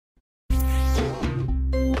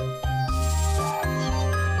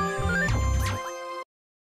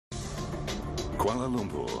Kuala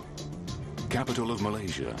Lumpur, capital of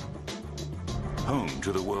Malaysia, home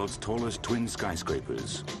to the world's tallest twin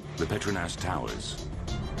skyscrapers, the Petronas Towers,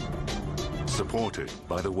 supported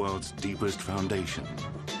by the world's deepest foundation,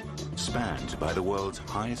 spanned by the world's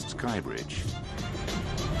highest sky bridge.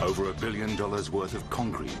 Over $1 billion worth of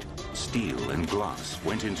concrete, steel and glass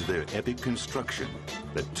went into their epic construction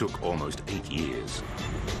that took almost 8 years.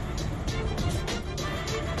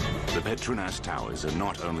 The Petronas Towers are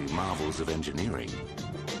not only marvels of engineering,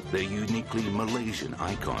 they're uniquely Malaysian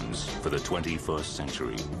icons for the 21st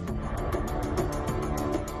century.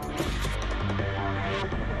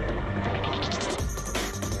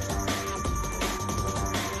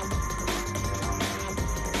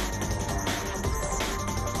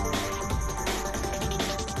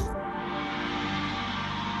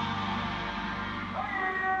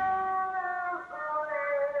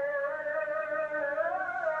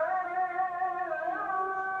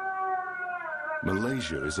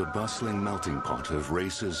 Malaysia is a bustling melting pot of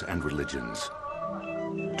races and religions.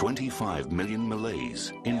 25 million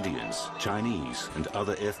Malays, Indians, Chinese, and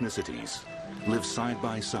other ethnicities live side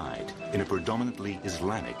by side in a predominantly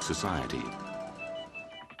Islamic society.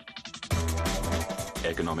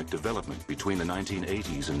 Economic development between the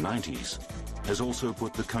 1980s and 90s has also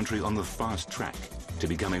put the country on the fast track to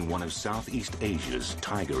becoming one of Southeast Asia's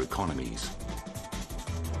tiger economies.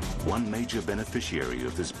 One major beneficiary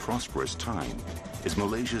of this prosperous time is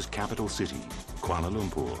Malaysia's capital city, Kuala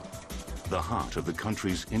Lumpur, the heart of the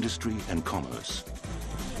country's industry and commerce.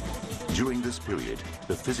 During this period,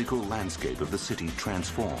 the physical landscape of the city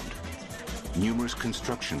transformed. Numerous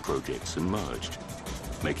construction projects emerged,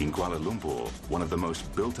 making Kuala Lumpur one of the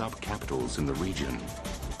most built-up capitals in the region.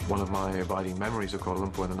 One of my abiding memories of Kuala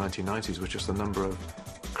Lumpur in the 1990s was just the number of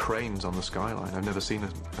cranes on the skyline. I've never seen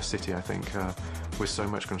a city, I think, with so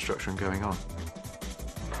much construction going on.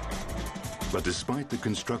 But despite the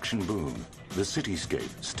construction boom, the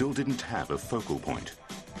cityscape still didn't have a focal point,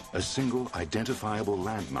 a single identifiable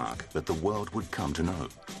landmark that the world would come to know.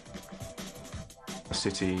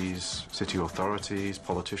 Cities, city authorities,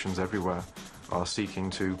 politicians everywhere are seeking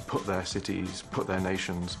to put their cities, put their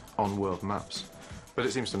nations on world maps. But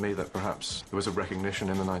it seems to me that perhaps there was a recognition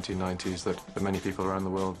in the 1990s that many people around the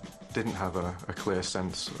world didn't have a clear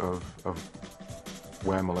sense of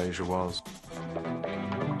where Malaysia was.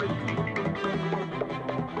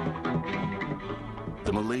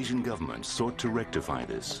 The Malaysian government sought to rectify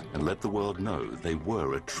this and let the world know they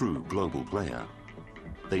were a true global player.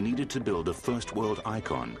 They needed to build a first world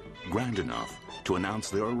icon grand enough to announce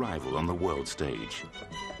their arrival on the world stage.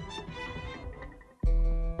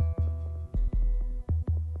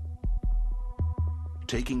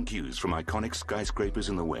 Taking cues from iconic skyscrapers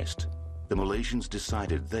in the West, the Malaysians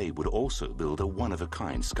decided they would also build a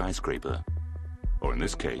one-of-a-kind skyscraper. Or in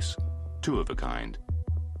this case, two of a kind.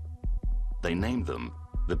 They named them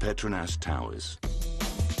the Petronas Towers.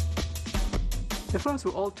 The firms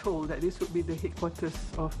were all told that this would be the headquarters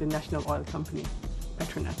of the national oil company,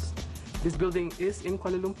 Petronas. This building is in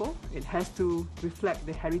Kuala Lumpur. It has to reflect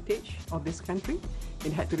the heritage of this country.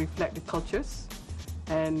 It had to reflect the cultures.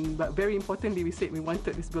 But very importantly, we said we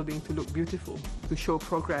wanted this building to look beautiful, to show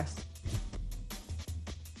progress.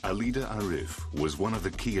 Alida Arif was one of the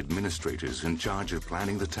key administrators in charge of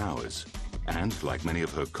planning the towers. And, like many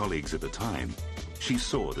of her colleagues at the time, she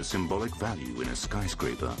saw the symbolic value in a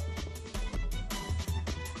skyscraper.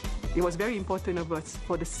 It was very important of us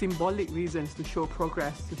for the symbolic reasons to show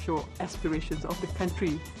progress, to show aspirations of the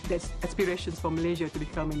country, that's aspirations for Malaysia to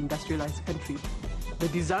become an industrialized country. The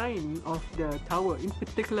design of the tower, in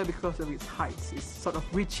particular because of its heights, is sort of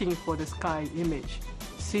reaching for the sky image,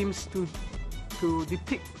 seems to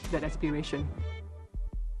depict that aspiration.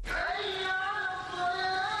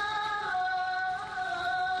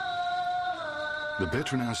 The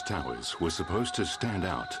Petronas Towers were supposed to stand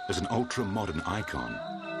out as an ultra-modern icon,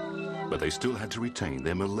 but they still had to retain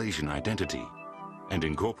their Malaysian identity and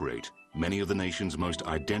incorporate many of the nation's most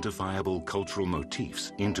identifiable cultural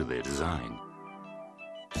motifs into their design.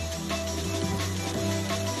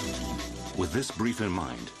 With this brief in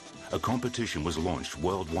mind, a competition was launched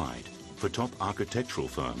worldwide for top architectural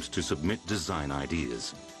firms to submit design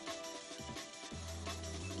ideas.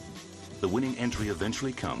 The winning entry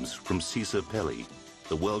eventually comes from Cesar Pelli,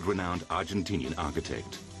 the world-renowned Argentinian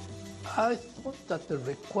architect. I thought that the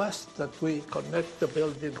request that we connect the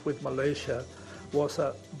building with Malaysia was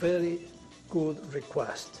a very good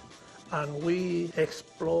request. And we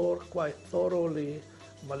explored quite thoroughly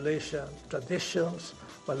Malaysian traditions,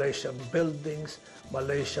 Malaysian buildings,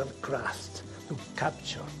 Malaysian crafts to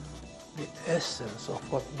capture the essence of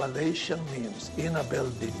what Malaysian means in a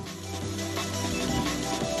building.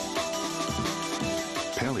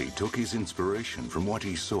 Pelly took his inspiration from what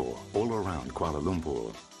he saw all around Kuala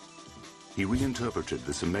Lumpur. He reinterpreted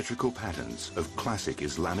the symmetrical patterns of classic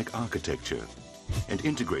Islamic architecture and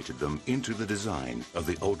integrated them into the design of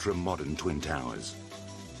the ultra-modern Twin Towers.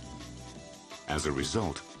 As a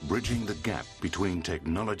result, bridging the gap between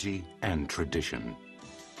technology and tradition.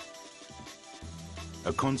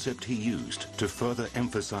 A concept he used to further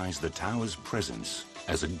emphasize the tower's presence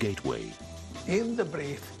as a gateway. In the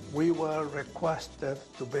brief, we were requested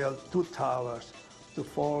to build 2 towers to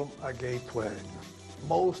form a gateway.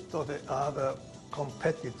 Most of the other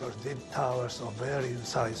competitors did towers of varying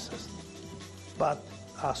sizes. But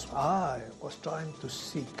as I was trying to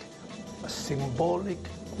seek a symbolic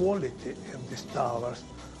quality in these towers,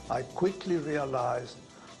 I quickly realized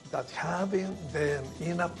that having them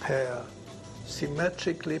in a pair,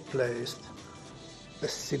 symmetrically placed, the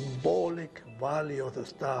symbolic value of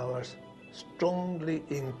those towers strongly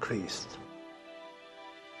increased.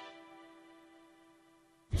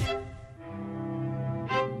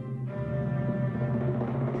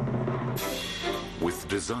 With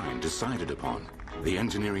design decided upon, the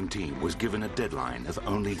engineering team was given a deadline of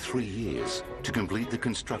only 3 years to complete the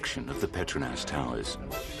construction of the Petronas towers.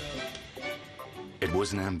 It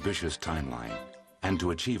was an ambitious timeline, and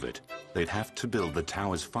to achieve it, they'd have to build the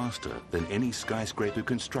towers faster than any skyscraper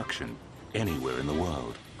construction anywhere in the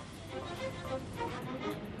world.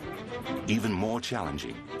 Even more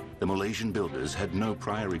challenging, the Malaysian builders had no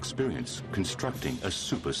prior experience constructing a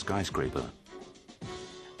super skyscraper.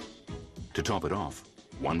 To top it off,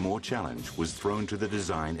 one more challenge was thrown to the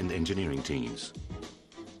design and engineering teams.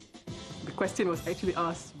 The question was actually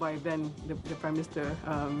asked by then the Prime Minister,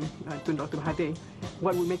 Tun Dr. Mahathir,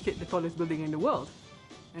 what would make it the tallest building in the world?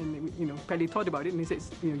 And, Pelly thought about it and he said,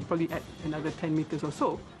 you probably add another 10 meters or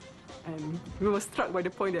so. And we were struck by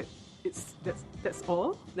the point that that's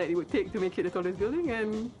all that it would take to make it the tallest building,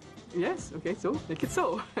 and yes, okay, so make it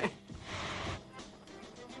so.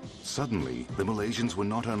 Suddenly, the Malaysians were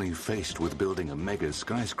not only faced with building a mega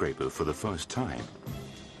skyscraper for the first time,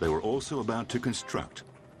 they were also about to construct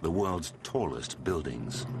the world's tallest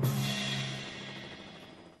buildings.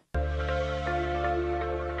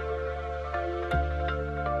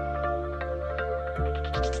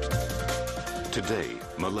 Today,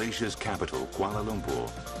 Malaysia's capital, Kuala Lumpur,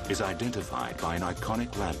 is identified by an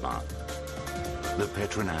iconic landmark, the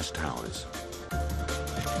Petronas Towers.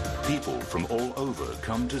 People from all over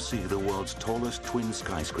come to see the world's tallest twin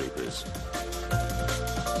skyscrapers.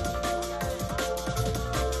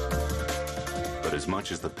 But as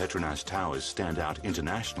much as the Petronas Towers stand out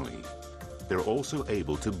internationally, they're also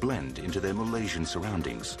able to blend into their Malaysian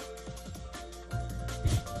surroundings.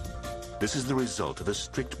 This is the result of a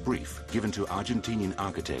strict brief given to Argentinian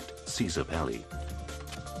architect Cesar Pelli.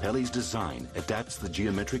 Pelli's design adapts the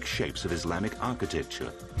geometric shapes of Islamic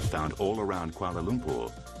architecture found all around Kuala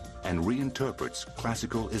Lumpur and reinterprets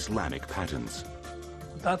classical Islamic patterns.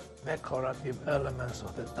 That decorative elements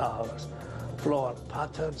of the towers, floor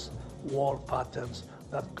patterns, wall patterns,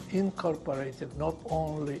 that incorporated not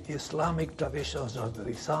only Islamic traditions of the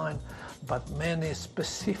design, but many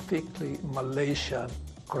specifically Malaysian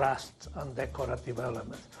crafts and decorative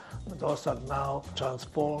elements. Those are now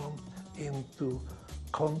transformed into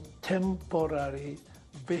contemporary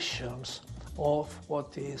visions of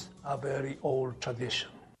what is a very old tradition.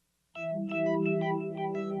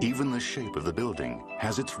 Even the shape of the building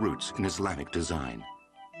has its roots in Islamic design.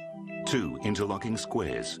 2 interlocking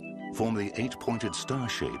squares form the 8-pointed star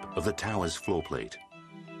shape of the tower's floor plate,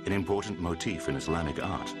 an important motif in Islamic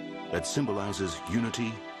art that symbolizes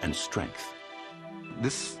unity and strength.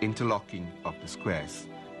 This interlocking of the squares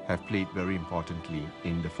have played very importantly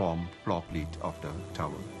in the floor plate of the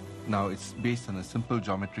tower. Now it's based on a simple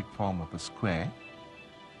geometric form of a square,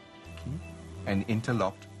 okay, and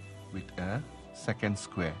interlocked with a second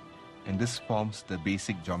square, and this forms the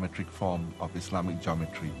basic geometric form of Islamic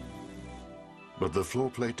geometry. But the floor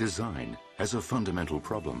plate design has a fundamental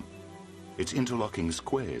problem. Its interlocking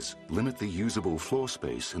squares limit the usable floor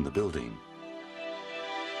space in the building.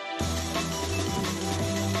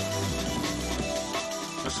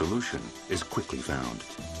 A solution is quickly found.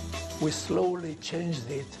 We slowly changed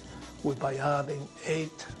it by adding 8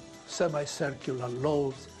 semicircular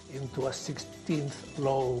lobes into a 16th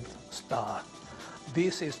lobed star.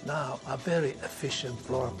 This is now a very efficient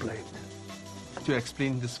floor plate. To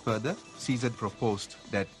explain this further, Caesar proposed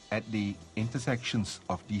that at the intersections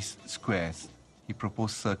of these squares, he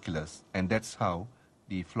proposed circulars, and that's how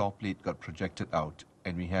the floor plate got projected out,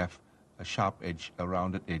 and we have a sharp edge, a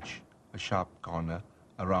rounded edge, a sharp corner,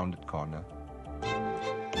 a rounded corner.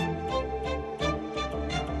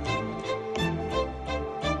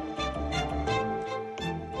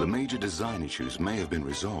 major design issues may have been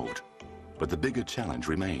resolved, but the bigger challenge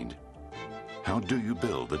remained. How do you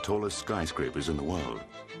build the tallest skyscrapers in the world?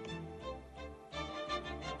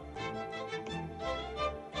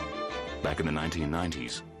 Back in the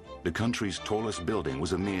 1990s, the country's tallest building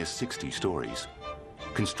was a mere 60 stories.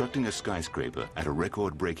 Constructing a skyscraper at a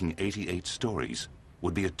record-breaking 88 stories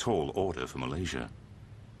would be a tall order for Malaysia.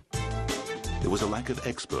 There was a lack of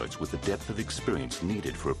experts with the depth of experience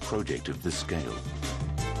needed for a project of this scale.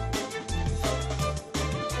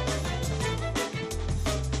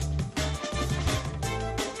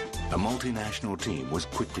 A multinational team was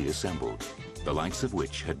quickly assembled, the likes of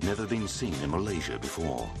which had never been seen in Malaysia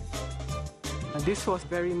before. This was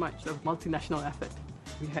very much a multinational effort.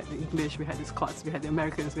 We had the English, we had the Scots, we had the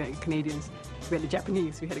Americans, we had the Canadians, we had the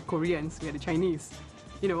Japanese, we had the Koreans, we had the Chinese.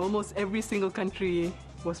 You know, almost every single country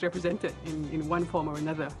was represented in one form or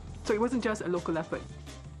another. So it wasn't just a local effort.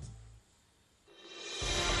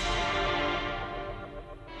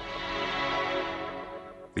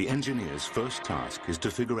 The engineer's first task is to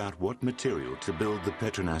figure out what material to build the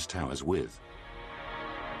Petronas towers with.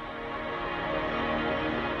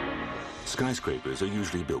 Skyscrapers are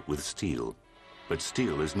usually built with steel, but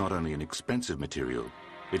steel is not only an expensive material,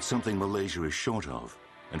 it's something Malaysia is short of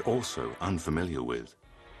and also unfamiliar with.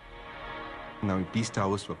 Now, if these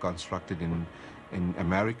towers were constructed in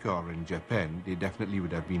America or in Japan, they definitely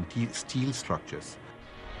would have been steel structures.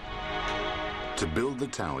 To build the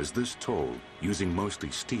towers this tall, using mostly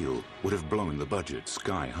steel, would have blown the budget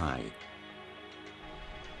sky high.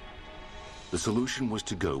 The solution was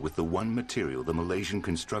to go with the one material the Malaysian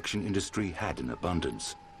construction industry had in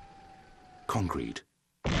abundance: concrete.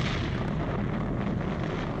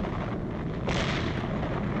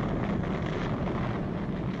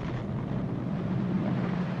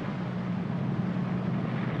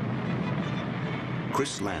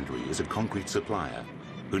 Chris Landry is a concrete supplier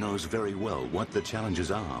who knows very well what the challenges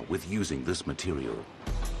are with using this material.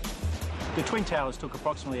 The Twin Towers took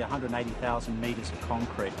approximately 180,000 metres of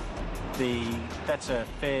concrete. That's a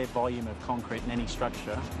fair volume of concrete in any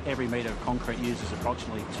structure. Every metre of concrete uses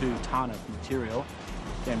approximately 2 tonne of material,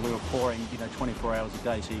 and we were pouring 24 hours a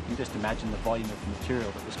day, so you can just imagine the volume of material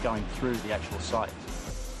that was going through the actual site.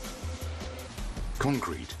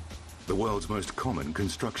 Concrete, the world's most common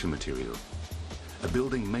construction material. A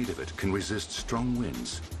building made of it can resist strong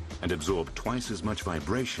winds and absorb twice as much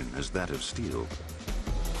vibration as that of steel.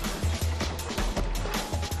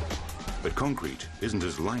 But concrete isn't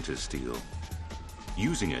as light as steel.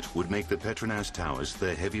 Using it would make the Petronas towers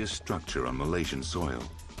the heaviest structure on Malaysian soil.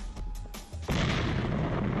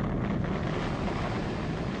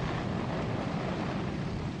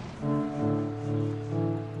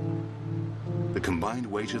 The combined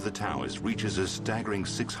weight of the towers reaches a staggering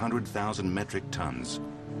 600,000 metric tons,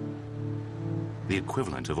 the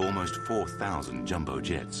equivalent of almost 4,000 jumbo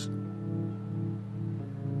jets.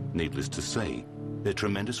 Needless to say, their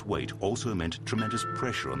tremendous weight also meant tremendous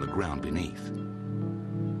pressure on the ground beneath.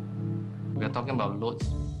 We are talking about loads,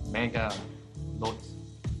 mega loads.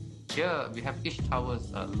 Here we have each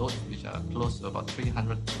tower's loads which are close to about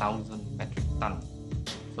 300,000 metric tons.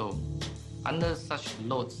 So under such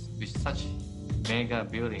loads, with such mega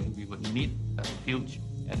building, we would need a huge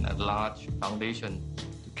and a large foundation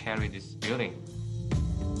to carry this building.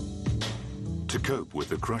 To cope with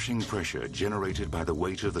the crushing pressure generated by the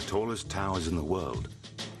weight of the tallest towers in the world,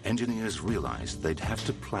 engineers realized they'd have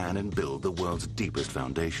to plan and build the world's deepest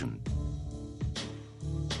foundation.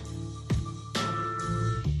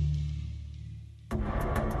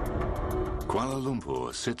 Kuala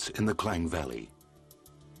Lumpur sits in the Klang Valley,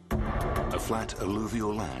 a flat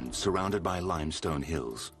alluvial land surrounded by limestone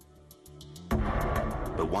hills.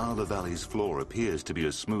 But while the valley's floor appears to be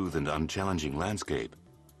a smooth and unchallenging landscape,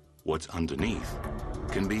 what's underneath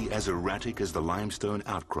can be as erratic as the limestone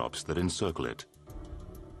outcrops that encircle it.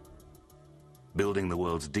 Building the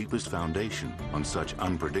world's deepest foundation on such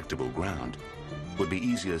unpredictable ground would be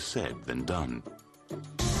easier said than done.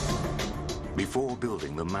 Before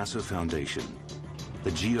building the massive foundation,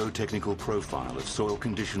 the geotechnical profile of soil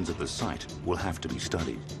conditions at the site will have to be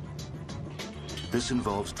studied. This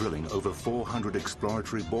involves drilling over 400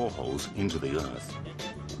 exploratory boreholes into the earth.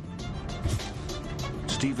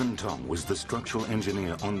 Stephen Tong was the structural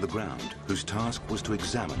engineer on the ground whose task was to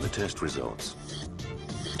examine the test results.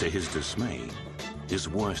 To his dismay, his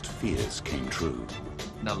worst fears came true.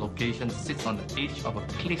 The location sits on the edge of a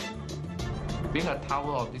cliff. Being a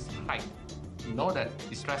tower of this height, you know that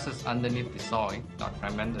the stresses underneath the soil are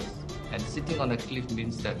tremendous, and sitting on a cliff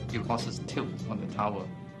means that it causes tilt on the tower.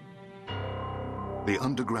 The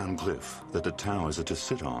underground cliff that the towers are to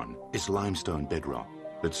sit on is limestone bedrock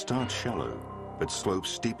that starts shallow but slopes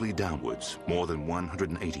steeply downwards, more than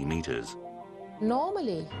 180 meters.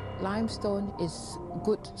 Normally, limestone is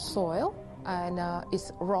good soil and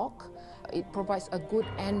it's rock. It provides a good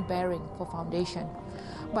end bearing for foundation.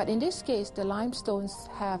 But in this case, the limestones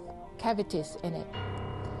have cavities in it,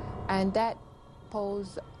 and that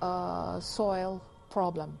poses a soil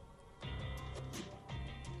problem.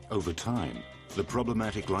 Over time, the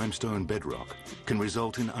problematic limestone bedrock can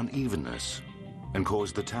result in unevenness and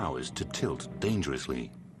cause the towers to tilt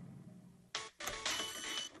dangerously.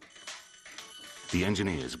 The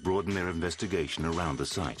engineers broaden their investigation around the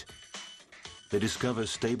site. They discover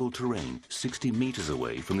stable terrain 60 meters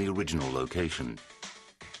away from the original location.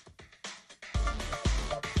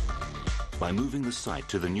 By moving the site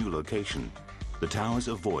to the new location, the towers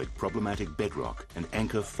avoid problematic bedrock and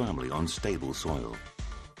anchor firmly on stable soil.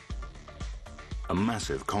 A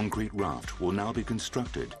massive concrete raft will now be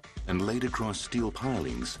constructed and laid across steel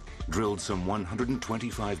pilings, drilled some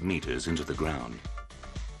 125 meters into the ground.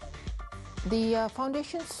 The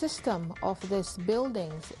foundation system of these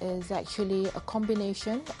buildings is actually a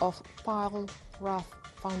combination of pile raft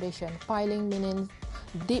foundation. Piling meaning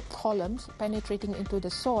deep columns penetrating into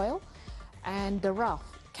the soil, and the raft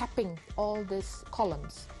capping all these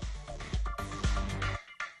columns.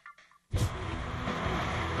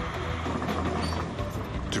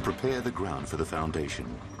 To prepare the ground for the foundation,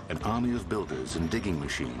 an army of builders and digging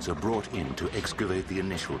machines are brought in to excavate the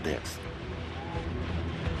initial depth.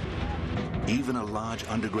 Even a large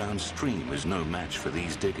underground stream is no match for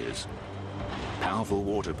these diggers. Powerful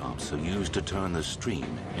water pumps are used to turn the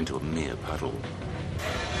stream into a mere puddle.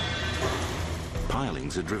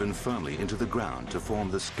 Pilings are driven firmly into the ground to form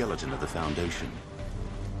the skeleton of the foundation.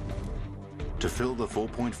 To fill the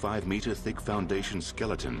 4.5 meter thick foundation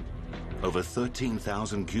skeleton, over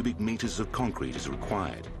 13,000 cubic meters of concrete is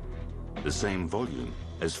required, the same volume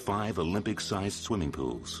as 5 Olympic-sized swimming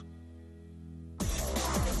pools.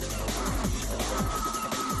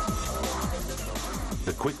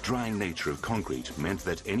 The quick-drying nature of concrete meant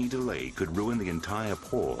that any delay could ruin the entire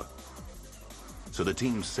pour. So the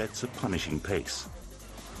team sets a punishing pace,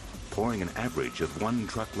 pouring an average of 1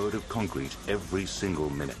 truckload of concrete every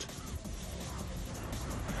single minute.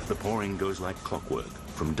 The pouring goes like clockwork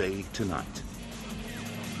from day to night.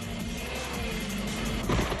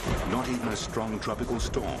 Not even a strong tropical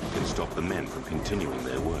storm can stop the men from continuing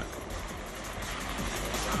their work.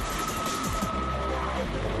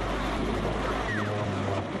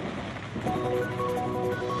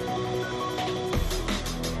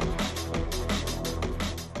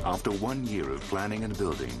 After 1 year of planning and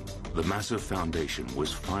building, the massive foundation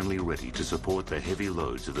was finally ready to support the heavy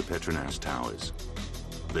loads of the Petronas towers.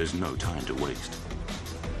 There's no time to waste.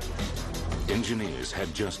 Engineers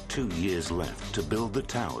had just 2 years left to build the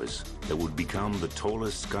towers that would become the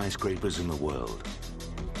tallest skyscrapers in the world.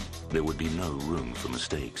 There would be no room for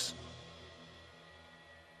mistakes.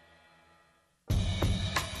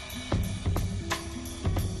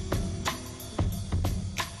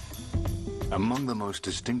 Among the most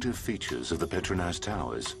distinctive features of the Petronas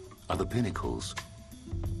towers are the pinnacles.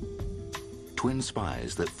 Twin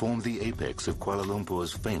spires that form the apex of Kuala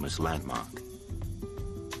Lumpur's famous landmark.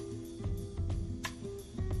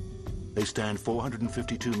 They stand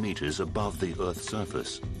 452 meters above the Earth's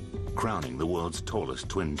surface, crowning the world's tallest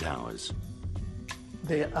twin towers.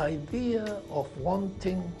 The idea of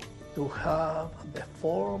wanting to have the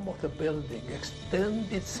form of the building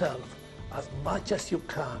extend itself as much as you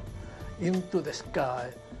can into the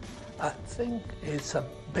sky, I think it's a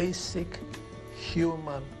basic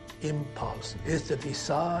human impulse. It's the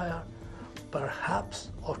desire,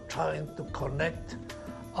 perhaps, of trying to connect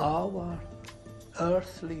our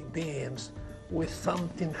earthly beings with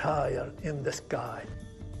something higher in the sky.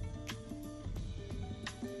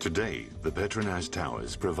 Today, the Petronas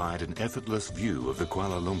towers provide an effortless view of the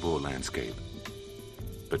Kuala Lumpur landscape.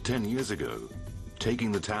 But 10 years ago,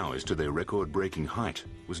 taking the towers to their record-breaking height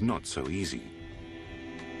was not so easy.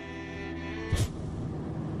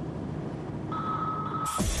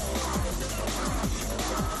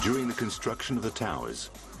 During the construction of the towers,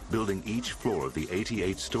 building each floor of the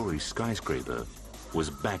 88-story skyscraper was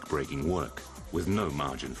back-breaking work with no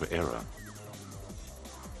margin for error.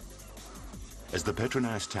 As the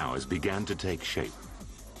Petronas towers began to take shape,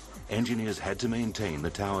 engineers had to maintain the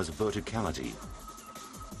tower's verticality.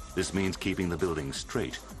 This means keeping the building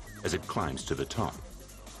straight as it climbs to the top.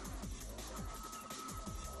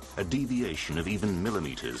 A deviation of even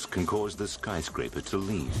millimeters can cause the skyscraper to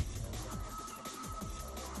lean.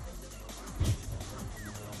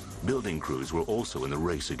 Building crews were also in the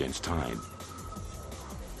race against time.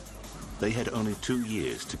 They had only 2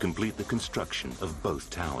 years to complete the construction of both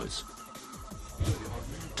towers.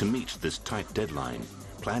 To meet this tight deadline,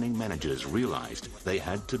 planning managers realized they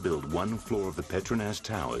had to build one floor of the Petronas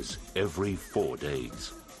towers every 4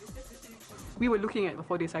 days. We were looking at a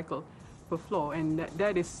 4-day cycle per floor, and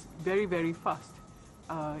that is very, very fast.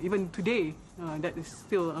 Even today, that is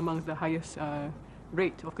still among the highest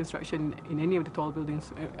rate of construction in any of the tall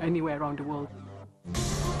buildings anywhere around the world.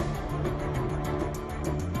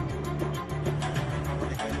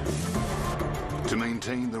 To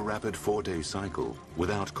maintain the rapid 4-day cycle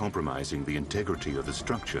without compromising the integrity of the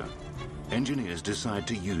structure, engineers decide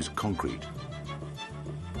to use concrete.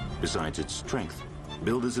 Besides its strength,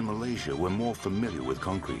 builders in Malaysia were more familiar with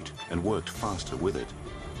concrete and worked faster with it.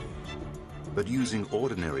 But using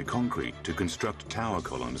ordinary concrete to construct tower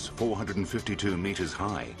columns 452 meters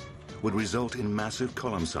high would result in massive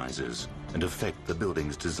column sizes and affect the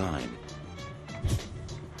building's design.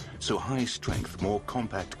 So high-strength, more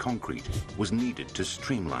compact concrete was needed to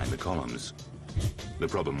streamline the columns. The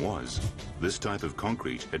problem was, this type of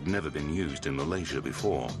concrete had never been used in Malaysia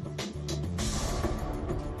before.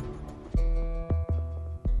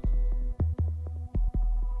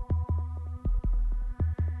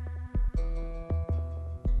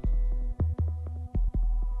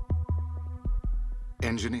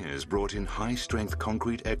 Engineers brought in high-strength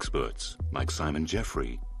concrete experts, like Simon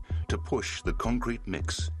Jeffrey, to push the concrete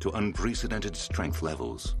mix to unprecedented strength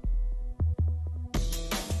levels.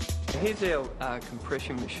 Here's our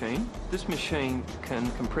compression machine. This machine can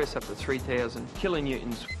compress up to 3,000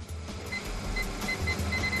 kilonewtons.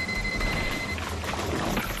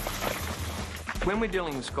 When we're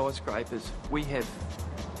dealing with skyscrapers, we have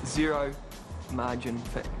zero margin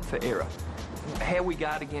for error. How we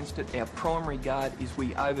guard against it, our primary guard is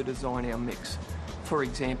we over-design our mix. For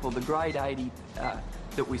example, the grade 80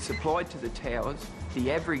 that we supplied to the towers,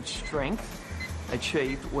 the average strength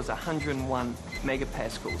achieved was 101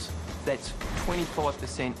 megapascals. That's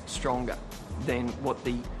 25% stronger than what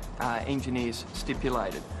the engineers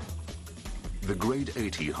stipulated. The grade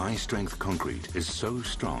 80 high-strength concrete is so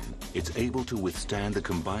strong, it's able to withstand the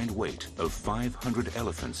combined weight of 500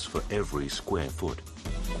 elephants for every square foot.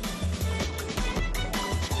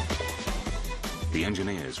 The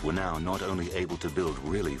engineers were now not only able to build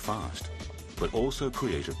really fast, but also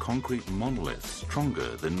create a concrete monolith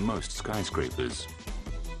stronger than most skyscrapers.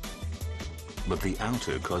 But the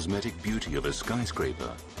outer cosmetic beauty of a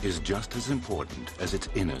skyscraper is just as important as its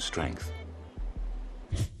inner strength.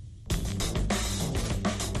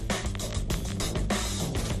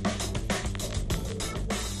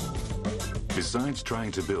 Besides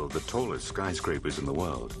trying to build the tallest skyscrapers in the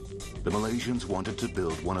world, the Malaysians wanted to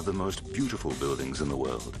build one of the most beautiful buildings in the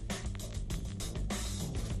world.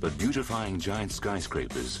 But beautifying giant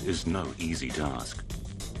skyscrapers is no easy task.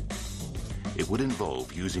 It would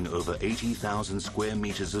involve using over 80,000 square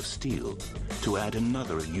meters of steel to add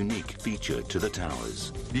another unique feature to the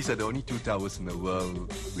towers. These are the only 2 towers in the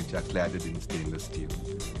world which are cladded in stainless steel,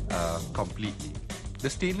 completely. The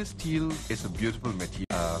stainless steel is a beautiful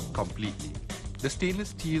material, completely. The stainless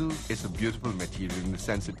steel is a beautiful material in the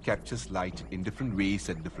sense it captures light in different ways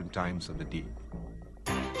at different times of the day.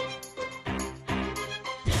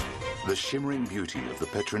 The shimmering beauty of the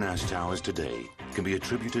Petronas towers today can be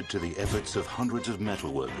attributed to the efforts of hundreds of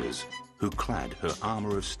metal workers who clad her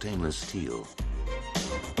armor of stainless steel.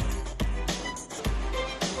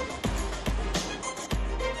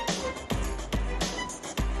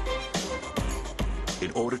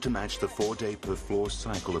 In order to match the 4-day per floor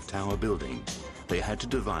cycle of tower building, they had to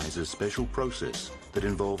devise a special process that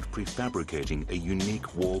involved prefabricating a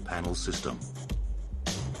unique wall panel system.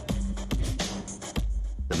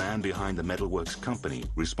 The man behind the metalworks company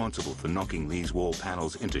responsible for knocking these wall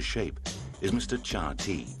panels into shape is Mr. Cha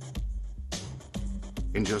T.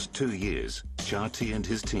 In just 2 years, Cha T and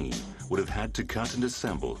his team would have had to cut and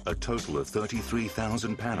assemble a total of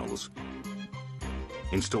 33,000 panels,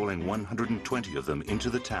 installing 120 of them into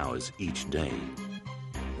the towers each day.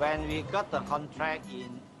 When we got the contract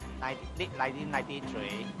in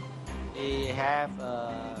 1993, we have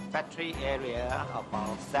a factory area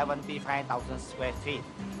about 75,000 square feet.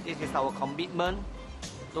 This is our commitment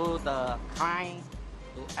to the client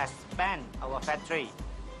to expand our factory,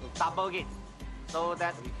 to double it, so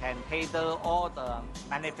that we can cater all the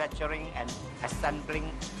manufacturing and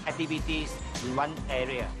assembling activities in one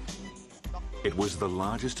area. It was the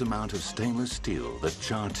largest amount of stainless steel that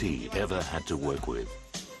Cha T ever had to work with.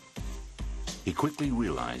 He quickly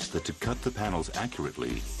realized that to cut the panels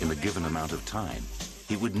accurately in the given amount of time,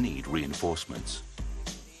 he would need reinforcements.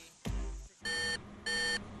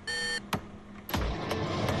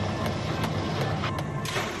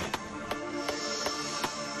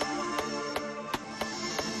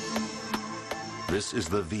 This is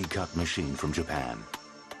the V-cut machine from Japan.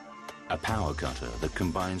 A power cutter that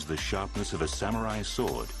combines the sharpness of a samurai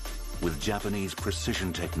sword with Japanese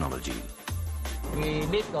precision technology. We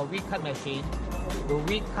need the V-cut machine to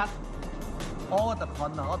V-cut all the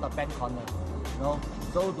corner, all the bend corner, you know,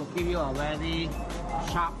 so to give you a very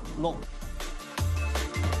sharp look.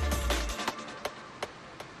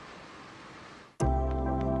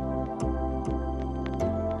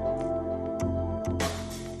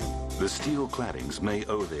 The steel claddings may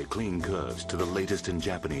owe their clean curves to the latest in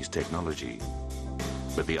Japanese technology,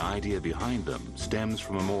 but the idea behind them stems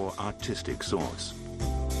from a more artistic source.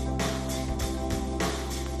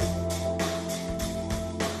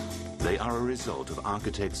 They are a result of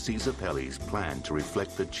architect Caesar Pelli's plan to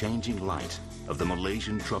reflect the changing light of the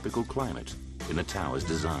Malaysian tropical climate in the tower's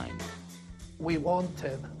design. We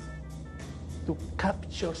wanted to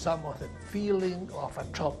capture some of the feeling of a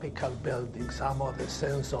tropical building, some of the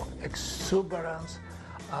sense of exuberance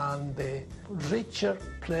and the richer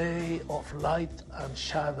play of light and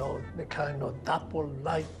shadow, the kind of double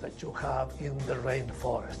light that you have in the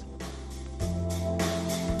rainforest.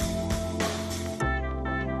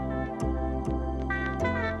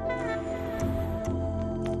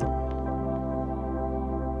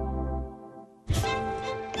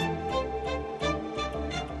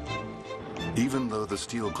 Even though the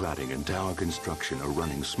steel cladding and tower construction are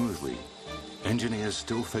running smoothly, engineers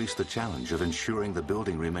still face the challenge of ensuring the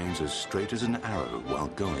building remains as straight as an arrow while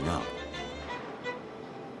going up.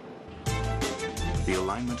 The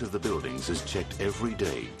alignment of the buildings is checked every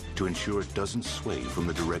day to ensure it doesn't sway from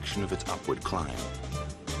the direction of its upward climb.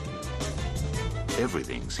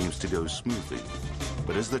 Everything seems to go smoothly,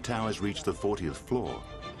 but as the towers reach the 40th floor,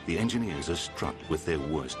 the engineers are struck with their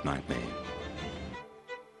worst nightmare.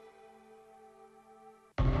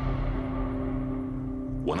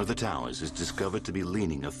 One of the towers is discovered to be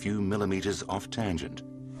leaning a few millimeters off tangent,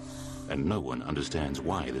 and no one understands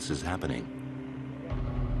why this is happening.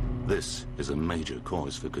 This is a major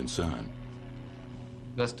cause for concern.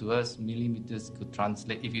 Because to us, millimeters could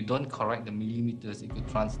translate, if you don't correct the millimeters, it could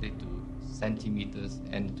translate to centimeters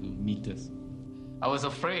and to meters. I was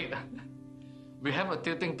afraid. We have a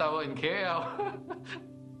tilting tower in KL.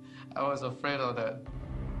 I was afraid of that.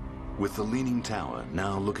 With the leaning tower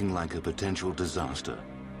now looking like a potential disaster,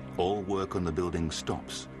 all work on the building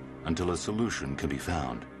stops until a solution can be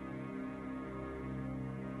found.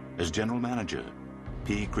 As general manager,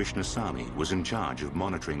 P. Krishnasamy was in charge of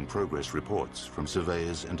monitoring progress reports from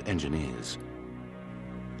surveyors and engineers.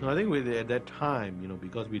 I think at that time,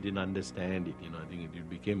 because we didn't understand it, I think it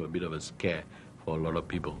became a bit of a scare for a lot of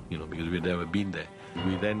people, because we'd never been there.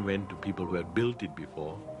 We then went to people who had built it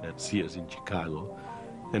before, at Sears in Chicago,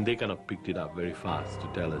 and they kind of picked it up very fast to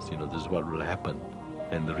tell us, this is what will happen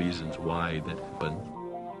and the reasons why that happened.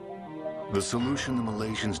 The solution the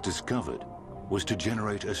Malaysians discovered was to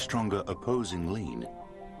generate a stronger opposing lean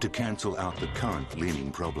to cancel out the current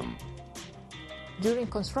leaning problem. During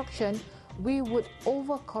construction, we would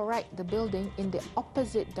overcorrect the building in the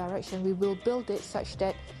opposite direction. We will build it such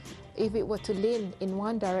that if it were to lean in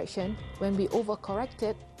one direction, when we overcorrect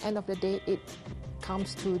it, end of the day, it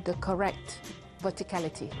comes to the correct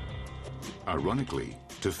verticality. Ironically,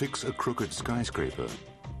 to fix a crooked skyscraper,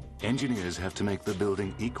 engineers have to make the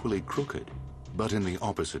building equally crooked, but in the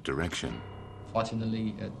opposite direction.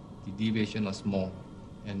 Fortunately, the deviation was small,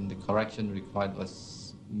 and the correction required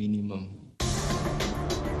was minimum.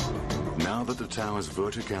 Now that the tower's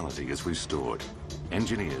verticality is restored,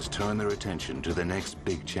 engineers turn their attention to the next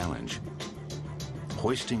big challenge: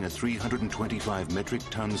 hoisting a 325 metric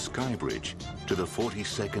ton sky bridge to the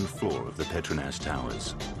 42nd floor of the Petronas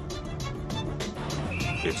towers.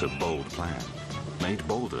 It's a bold plan, made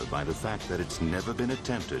bolder by the fact that it's never been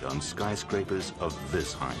attempted on skyscrapers of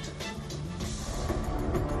this height.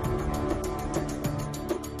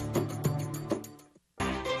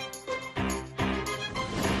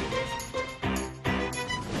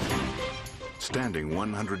 Standing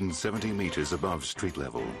 170 meters above street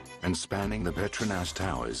level and spanning the Petronas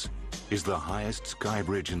towers is the highest sky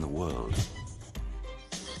bridge in the world.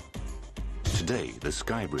 Today, the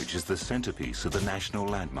sky bridge is the centerpiece of the national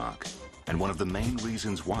landmark and one of the main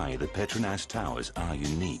reasons why the Petronas towers are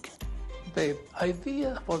unique. The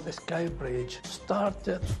idea for the sky bridge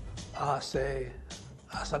started as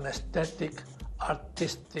an aesthetic,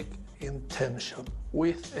 artistic intention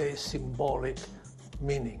with a symbolic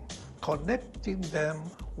meaning. Connecting them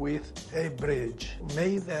with a bridge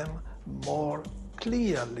made them more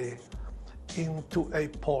clearly into a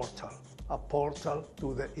portal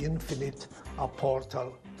to the infinite, a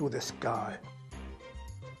portal to the sky.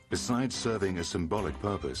 Besides serving a symbolic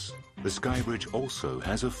purpose, the sky bridge also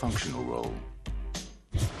has a functional role.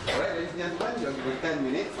 and gentlemen, you're given 10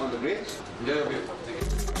 minutes on the bridge.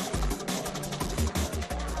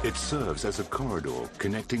 It serves as a corridor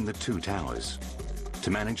connecting the two towers. To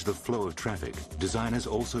manage the flow of traffic, designers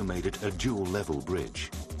also made it a dual-level bridge.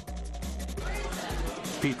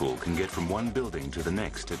 People can get from one building to the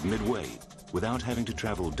next at midway without having to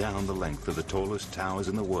travel down the length of the tallest towers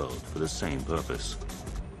in the world for the same purpose.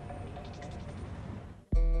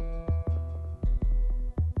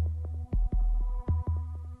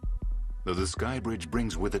 Though the Sky Bridge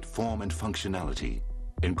brings with it form and functionality,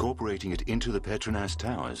 incorporating it into the Petronas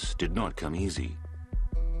towers did not come easy.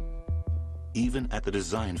 Even at the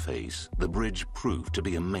design phase, the bridge proved to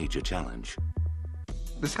be a major challenge.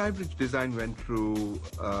 The Sky Bridge design went through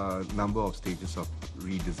a number of stages of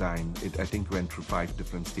redesign. It, I think, went through 5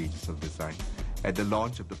 different stages of design. At the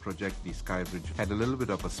launch of the project, the Sky Bridge had a little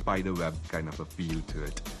bit of a spider web kind of a feel to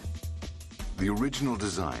it. The original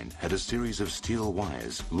design had a series of steel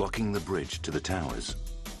wires locking the bridge to the towers.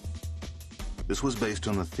 This was based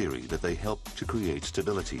on the theory that they helped to create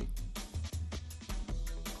stability.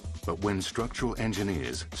 But when structural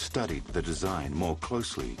engineers studied the design more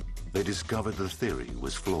closely, they discovered the theory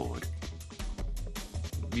was flawed.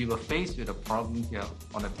 We were faced with a problem here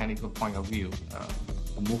on a technical point of view,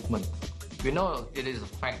 the movement. We know it is a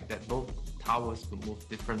fact that both towers could move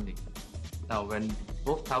differently. Now, when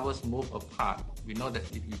both towers move apart, we know that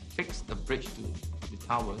if you fix the bridge to the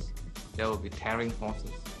towers, there will be tearing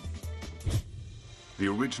forces. The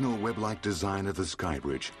original web-like design of the Sky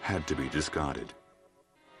Bridge had to be discarded.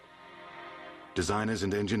 Designers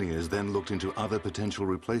and engineers then looked into other potential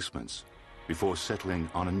replacements before settling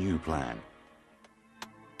on a new plan.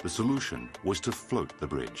 The solution was to float the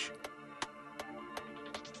bridge.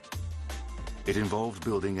 It involved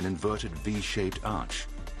building an inverted V-shaped arch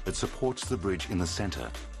that supports the bridge in the center.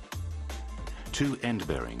 2 end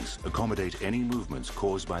bearings accommodate any movements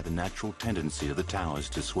caused by the natural tendency of the towers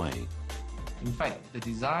to sway. In fact, the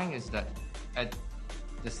design is that at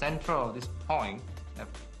the center of this point, at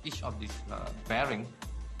each of these bearings,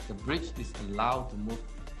 the bridge is allowed to move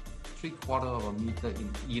 3/4 of a meter in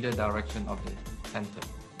either direction of the center.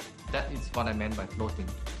 That is what I meant by floating.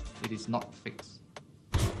 It is not fixed.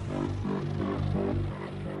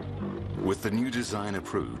 With the new design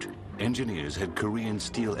approved, engineers had Korean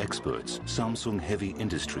steel experts, Samsung Heavy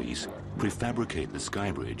Industries, prefabricate the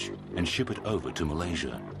Sky Bridge and ship it over to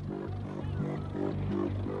Malaysia.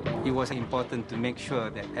 It was important to make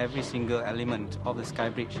sure that every single element of the Sky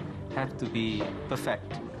Bridge had to be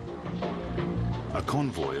perfect. A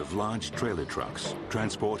convoy of large trailer trucks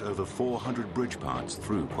transport over 400 bridge parts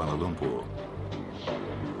through Kuala Lumpur.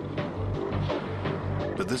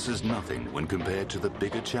 But this is nothing when compared to the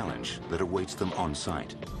bigger challenge that awaits them on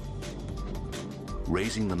site.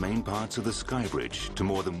 Raising the main parts of the Sky Bridge to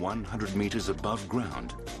more than 100 meters above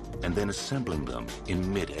ground and then assembling them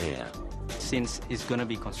in mid-air. Since it's going to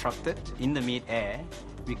be constructed in the mid-air,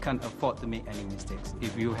 we can't afford to make any mistakes.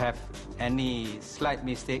 If you have any slight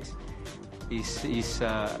mistakes, you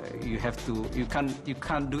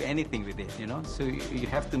can't do anything with it, you know. So you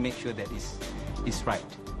have to make sure that it's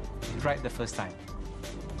right the first time.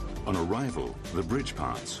 On arrival, the bridge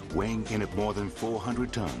parts, weighing in at more than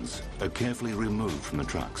 400 tons, are carefully removed from the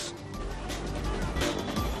trucks.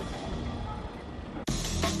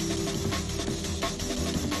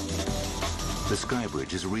 The Sky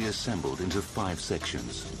Bridge is reassembled into 5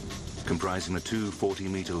 sections, comprising the 2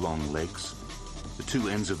 40-meter-long legs, the 2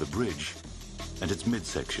 ends of the bridge, and its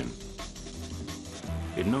midsection.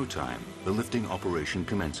 In no time, the lifting operation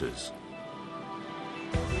commences.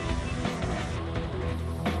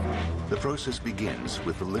 The process begins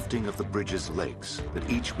with the lifting of the bridge's legs that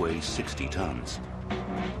each weigh 60 tons.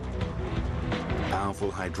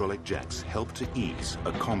 Powerful hydraulic jacks help to ease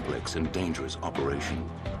a complex and dangerous operation.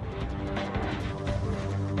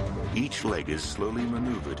 Each leg is slowly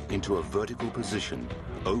maneuvered into a vertical position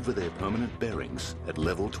over their permanent bearings at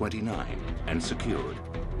level 29 and secured.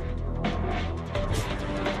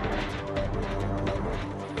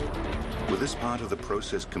 With this part of the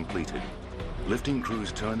process completed, lifting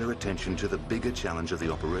crews turn their attention to the bigger challenge of the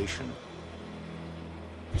operation.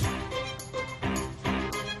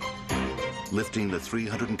 Lifting the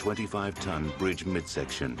 325-ton bridge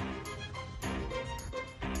midsection.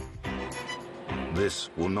 This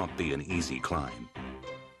will not be an easy climb.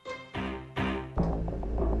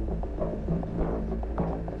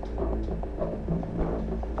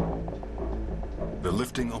 The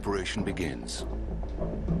lifting operation begins.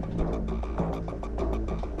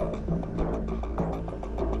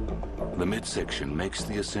 The midsection makes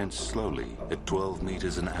the ascent slowly at 12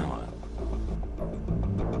 meters an hour.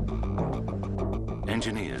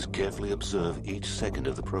 engineers carefully observe each second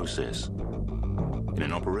of the process. In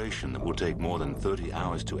an operation that will take more than 30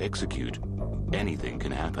 hours to execute, anything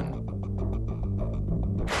can happen.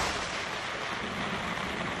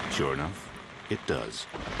 Sure enough, it does.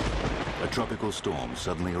 A tropical storm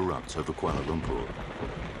suddenly erupts over Kuala Lumpur.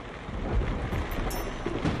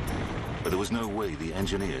 But there was no way the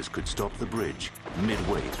engineers could stop the bridge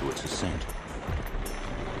midway through its ascent.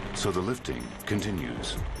 So the lifting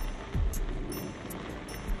continues.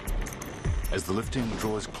 As the lifting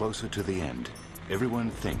draws closer to the end, everyone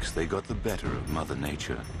thinks they got the better of Mother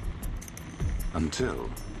Nature. Until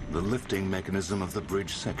the lifting mechanism of the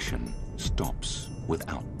bridge section stops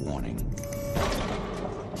without warning.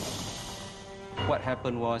 What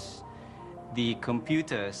happened was the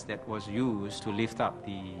computers that was used to lift up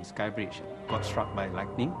the sky bridge got struck by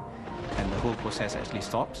lightning, and the whole process actually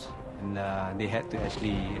stops. And they had to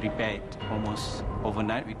actually repair it almost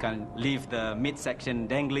overnight. We can't leave the midsection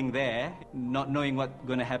dangling there, not knowing what's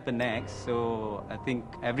going to happen next. So I think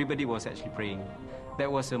everybody was actually praying.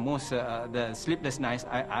 That was the sleepless nights.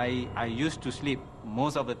 I used to sleep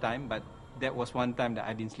most of the time, but that was one time that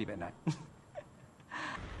I didn't sleep at night.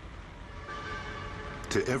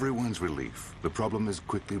 To everyone's relief, the problem is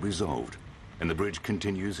quickly resolved, and the bridge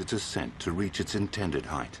continues its ascent to reach its intended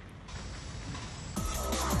height.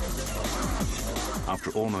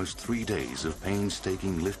 After almost 3 days of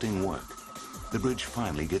painstaking lifting work, the bridge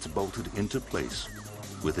finally gets bolted into place,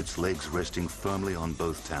 with its legs resting firmly on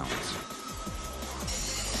both towers.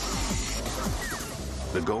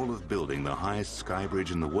 The goal of building the highest sky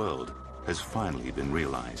bridge in the world has finally been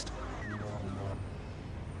realized.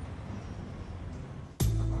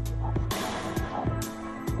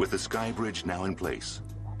 With the sky bridge now in place,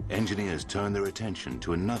 engineers turn their attention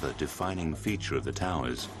to another defining feature of the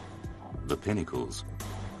towers, the pinnacles.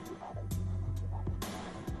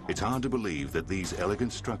 It's hard to believe that these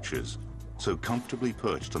elegant structures, so comfortably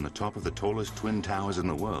perched on the top of the tallest twin towers in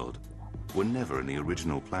the world, were never in the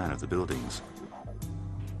original plan of the buildings.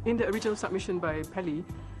 In the original submission by Pelly,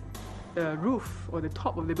 the roof or the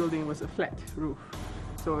top of the building was a flat roof.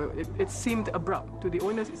 So it seemed abrupt. To the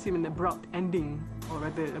owners, it seemed an abrupt ending, or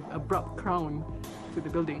rather an abrupt crown to the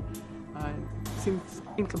building. Seems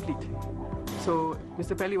incomplete. So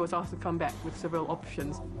Mr. Pelly was asked to come back with several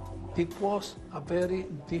options. It was a very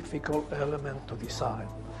difficult element to design.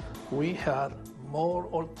 We had more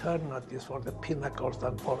alternatives for the pinnacles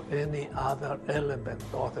than for any other element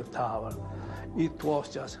of the tower. It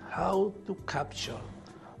was just how to capture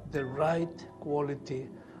the right quality,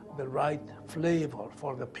 the right flavor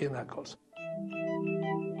for the pinnacles.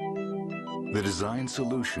 The design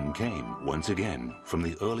solution came, once again, from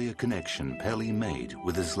the earlier connection Pelly made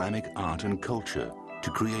with Islamic art and culture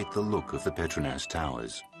to create the look of the Petronas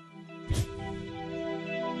towers.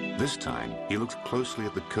 This time, he looked closely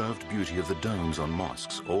at the curved beauty of the domes on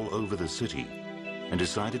mosques all over the city and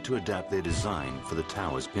decided to adapt their design for the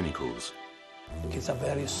tower's pinnacles. It's a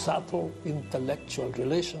very subtle intellectual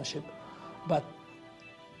relationship, but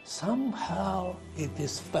somehow it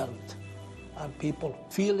is felt, and people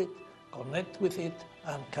feel it, connect with it,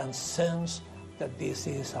 and can sense that this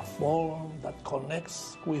is a form that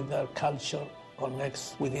connects with their culture,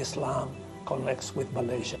 connects with Islam, connects with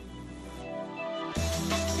Malaysia.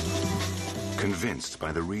 Convinced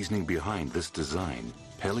by the reasoning behind this design,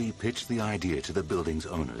 Pelly pitched the idea to the building's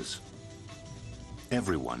owners.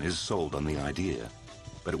 Everyone is sold on the idea,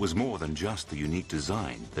 but it was more than just the unique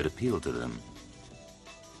design that appealed to them.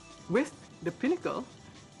 With the pinnacle,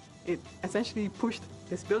 it essentially pushed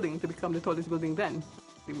this building to become the tallest building then.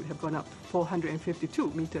 It would have gone up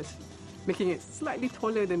 452 meters, making it slightly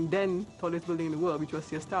taller than then tallest building in the world, which was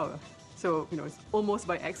Sears Tower. So, it's almost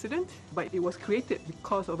by accident, but it was created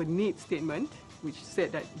because of a need statement, which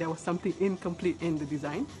said that there was something incomplete in the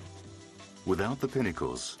design. Without the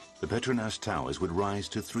pinnacles, the Petronas towers would rise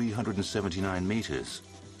to 379 meters.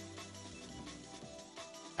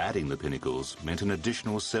 Adding the pinnacles meant an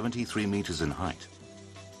additional 73 meters in height.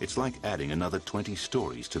 It's like adding another 20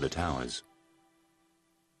 stories to the towers.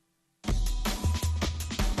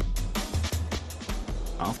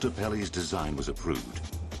 After Pelly's design was approved,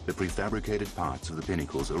 the prefabricated parts of the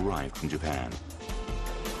pinnacles arrived from Japan.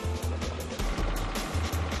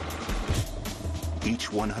 Each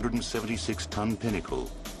 176-ton pinnacle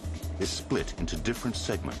is split into different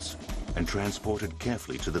segments and transported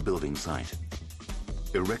carefully to the building site.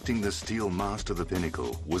 Erecting the steel mast of the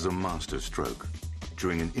pinnacle was a masterstroke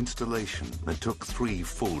during an installation that took 3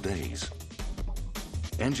 full days.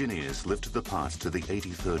 Engineers lifted the parts to the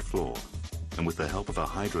 83rd floor and, with the help of a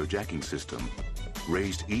hydrojacking system,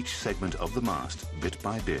 raised each segment of the mast bit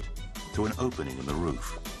by bit through an opening in the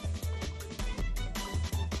roof.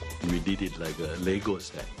 We did it like a Lego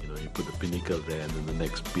set, you know, you put the pinnacle there and then the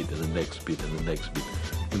next bit and the next bit and the next bit,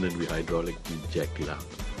 and then we hydraulically jacked it up.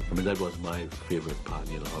 I mean, that was my favorite part,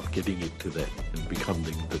 you know, of getting it to that and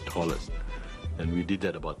becoming the tallest. And we did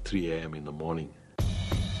that about 3 a.m. in the morning.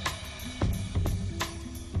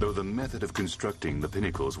 Though the method of constructing the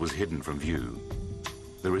pinnacles was hidden from view,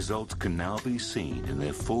 the results can now be seen in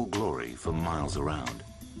their full glory for miles around.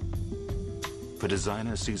 For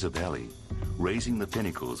designer Cesar Pelli, raising the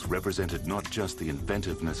pinnacles represented not just the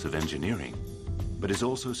inventiveness of engineering, but is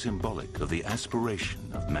also symbolic of the aspiration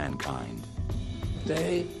of mankind.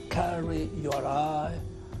 They carry your eye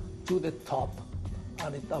to the top,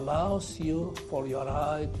 and it allows you for your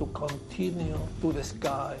eye to continue to the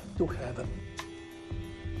sky, to heaven.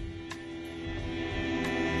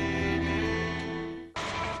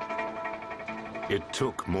 It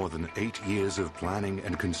took more than 8 years of planning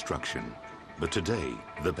and construction, but today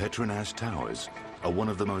the Petronas Towers are one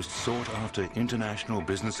of the most sought-after international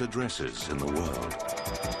business addresses in the world.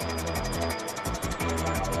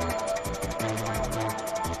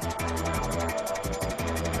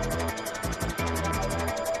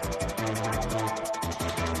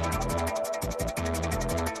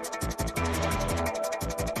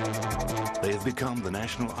 They have become the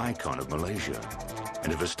national icon of Malaysia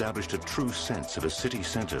and have established a true sense of a city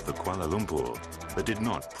centre for Kuala Lumpur that did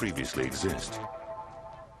not previously exist.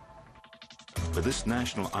 But this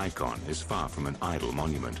national icon is far from an idle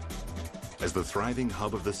monument. As the thriving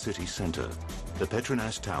hub of the city centre, the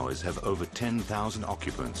Petronas Towers have over 10,000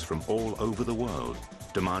 occupants from all over the world,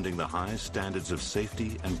 demanding the highest standards of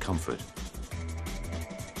safety and comfort.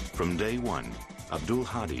 From day one, Abdul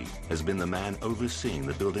Hadi has been the man overseeing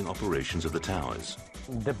the building operations of the towers.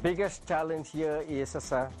 The biggest challenge here is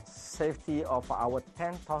the safety of our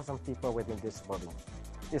 10,000 people within this building.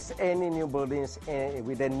 It's any new buildings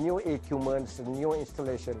with the new equipment, new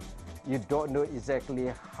installation, you don't know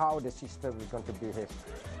exactly how the system is going to behave.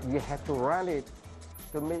 You have to run it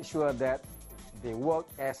to make sure that they work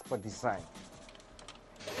as per design.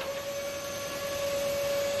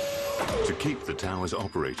 To keep the towers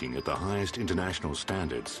operating at the highest international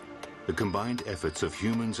standards, the combined efforts of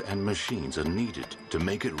humans and machines are needed to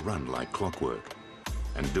make it run like clockwork.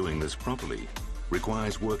 And doing this properly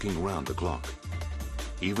requires working round the clock.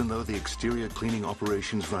 Even though the exterior cleaning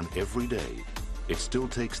operations run every day, it still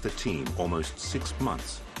takes the team almost 6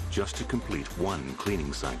 months just to complete one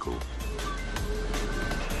cleaning cycle.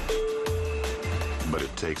 But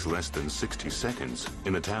it takes less than 60 seconds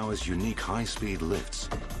in the tower's unique high-speed lifts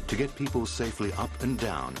to get people safely up and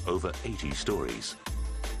down over 80 stories.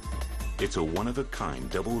 It's a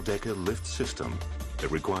one-of-a-kind double-decker lift system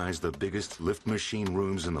that requires the biggest lift machine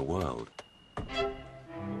rooms in the world.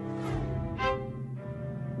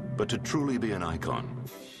 But to truly be an icon,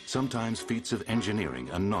 sometimes feats of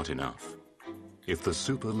engineering are not enough. If the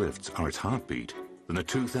super lifts are its heartbeat, then the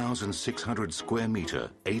 2,600 square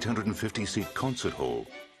meter, 850-seat concert hall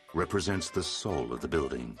represents the soul of the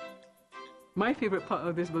building. My favorite part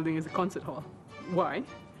of this building is the concert hall. Why?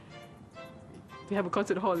 To have a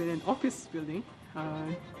concert hall in an office building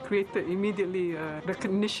created immediately a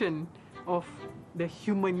recognition of the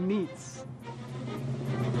human needs.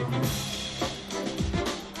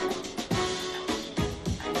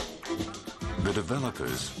 The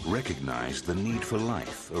developers recognized the need for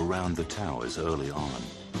life around the towers early on.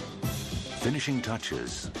 Finishing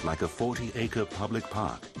touches, like a 40-acre public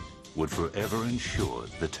park, would forever ensure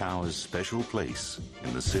the tower's special place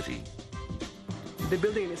in the city. The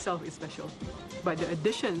building in itself is special, but the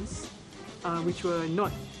additions, which were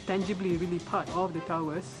not tangibly really part of the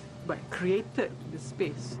towers, but created the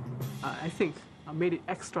space, I think made it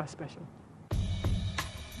extra special.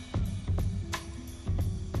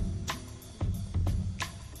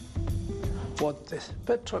 What the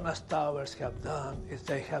Petronas Towers have done is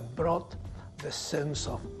they have brought the sense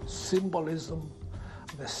of symbolism,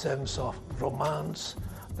 the sense of romance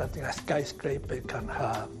that a skyscraper can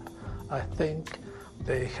have. I think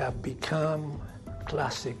they have become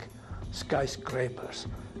classic skyscrapers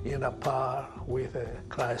in a par with the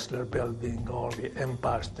Chrysler Building or the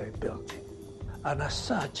Empire State Building. And as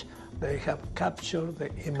such, they have captured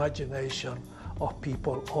the imagination of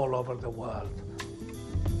people all over the world.